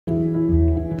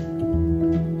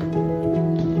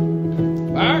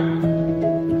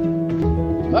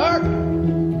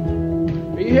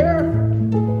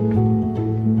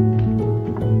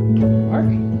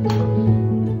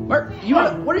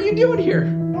doing here?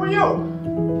 Who are you?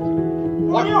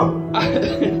 Who are you?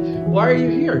 Why are you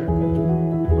here?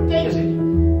 What day is it?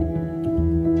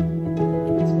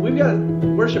 We've got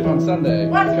worship on Sunday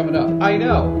coming up. I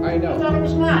know. I thought it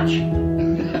was March.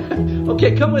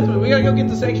 Okay, come with me. We gotta go get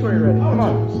the sanctuary ready. Come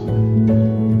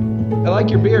on. I like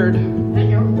your beard.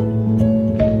 Thank you.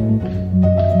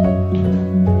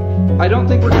 I don't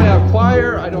think we're gonna have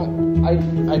choir. I don't know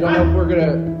if we're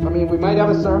gonna. I mean, we might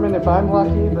have a sermon if I'm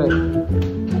lucky, but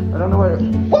I don't know what.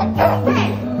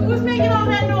 Hey, who's making all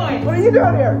that noise? What are you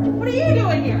doing here? What are you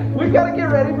doing here? We've got to get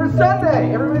ready for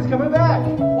Sunday. Everybody's coming back.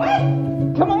 What?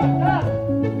 Come on.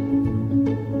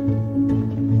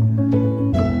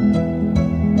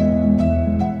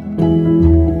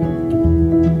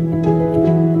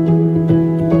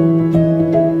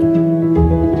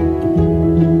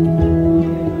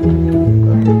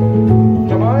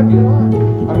 Come on if you want.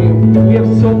 I mean, we have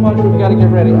so much we've got to get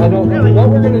ready. I don't know what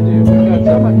we're going to do. We've got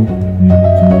so much.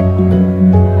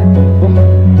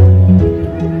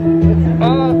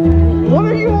 What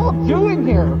are you all doing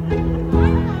here?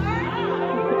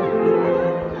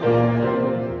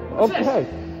 Okay,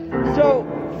 so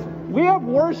we have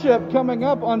worship coming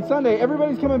up on Sunday.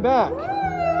 Everybody's coming back.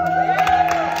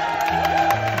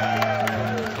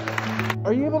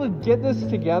 Are you able to get this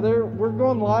together? We're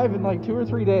going live in like 2 or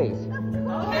 3 days.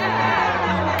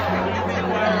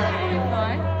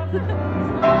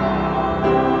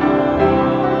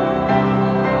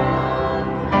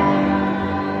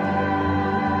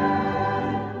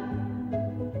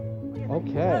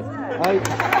 Okay.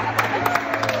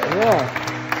 Yeah.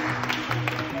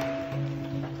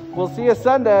 We'll see you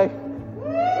Sunday.